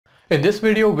In this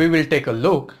video, we will take a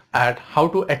look at how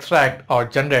to extract or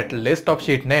generate list of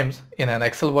sheet names in an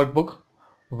Excel workbook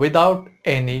without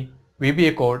any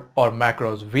VBA code or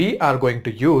macros. We are going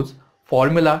to use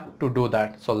formula to do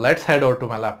that. So let's head over to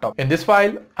my laptop. In this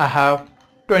file, I have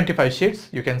 25 sheets.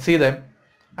 You can see them,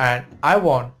 and I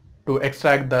want to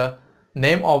extract the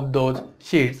name of those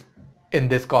sheets in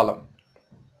this column.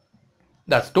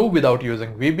 That's two without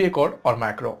using VBA code or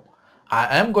macro.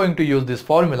 I am going to use this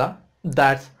formula.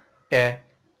 That's a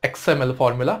XML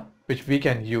formula which we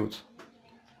can use.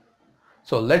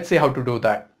 So let's see how to do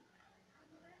that.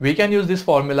 We can use this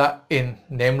formula in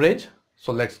name range.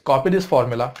 So let's copy this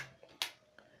formula.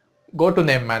 Go to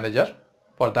name manager.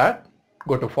 For that,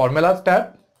 go to formulas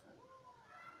tab.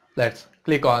 Let's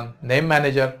click on name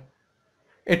manager.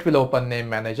 It will open name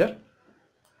manager.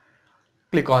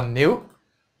 Click on new,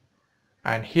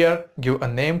 and here give a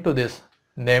name to this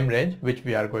name range which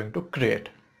we are going to create.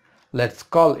 Let's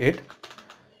call it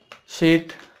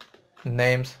sheet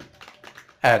names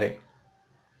array.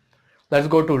 Let's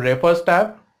go to refers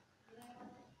tab,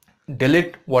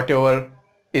 delete whatever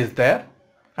is there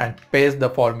and paste the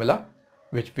formula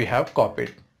which we have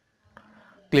copied.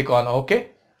 Click on OK.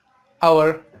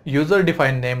 Our user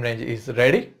defined name range is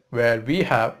ready, where we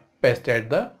have pasted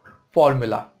the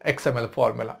formula, XML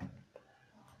formula.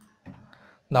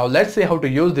 Now let's see how to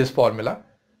use this formula.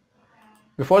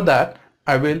 Before that,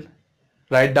 I will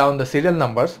write down the serial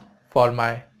numbers for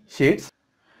my sheets.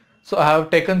 So I have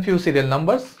taken few serial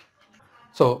numbers.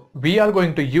 So we are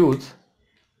going to use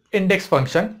index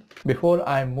function. Before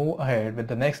I move ahead with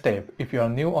the next step, if you are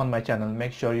new on my channel,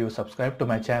 make sure you subscribe to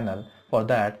my channel. For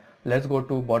that, let's go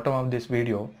to bottom of this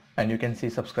video and you can see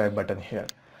subscribe button here.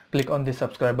 Click on the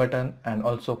subscribe button and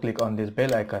also click on this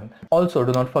bell icon. Also,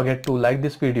 do not forget to like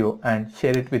this video and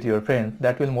share it with your friends.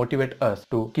 That will motivate us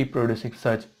to keep producing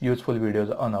such useful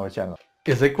videos on our channel.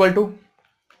 Is equal to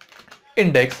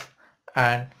index,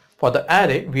 and for the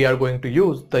array we are going to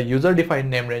use the user defined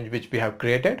name range which we have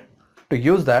created. To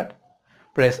use that,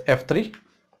 press F3.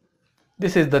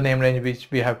 This is the name range which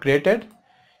we have created.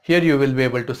 Here you will be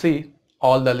able to see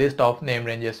all the list of name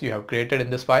ranges you have created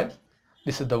in this file.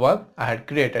 This is the one I had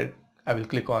created. I will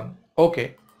click on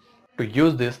OK to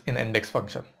use this in index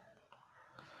function.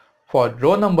 For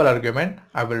row number argument,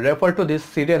 I will refer to this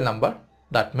serial number.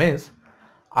 That means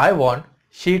I want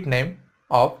sheet name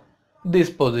of this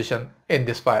position in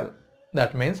this file.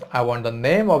 That means I want the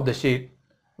name of the sheet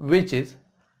which is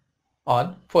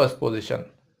on first position.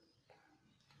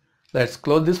 Let's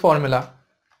close this formula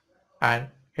and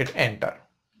hit enter.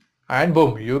 And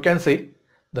boom, you can see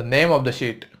the name of the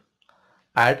sheet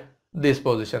at this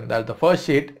position, that the first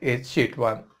sheet is sheet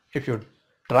 1. If you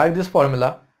drag this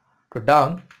formula to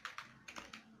down,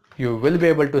 you will be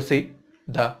able to see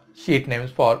the sheet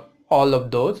names for all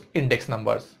of those index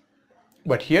numbers.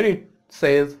 But here it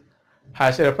says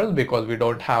hash reference because we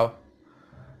don't have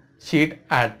sheet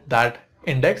at that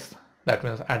index. That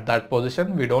means at that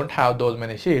position we don't have those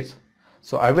many sheets.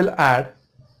 So I will add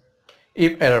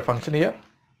if error function here.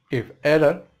 If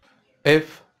error,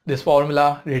 if this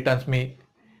formula returns me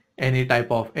any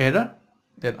type of error,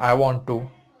 then I want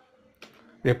to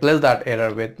replace that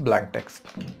error with blank text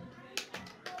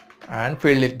and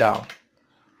fill it down.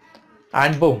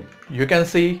 And boom, you can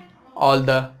see all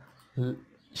the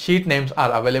sheet names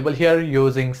are available here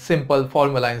using simple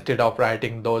formula instead of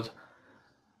writing those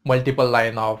multiple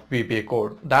line of VBA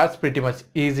code. That's pretty much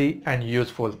easy and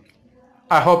useful.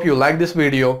 I hope you like this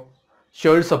video.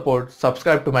 Show your support,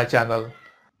 subscribe to my channel,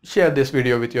 share this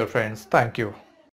video with your friends. Thank you.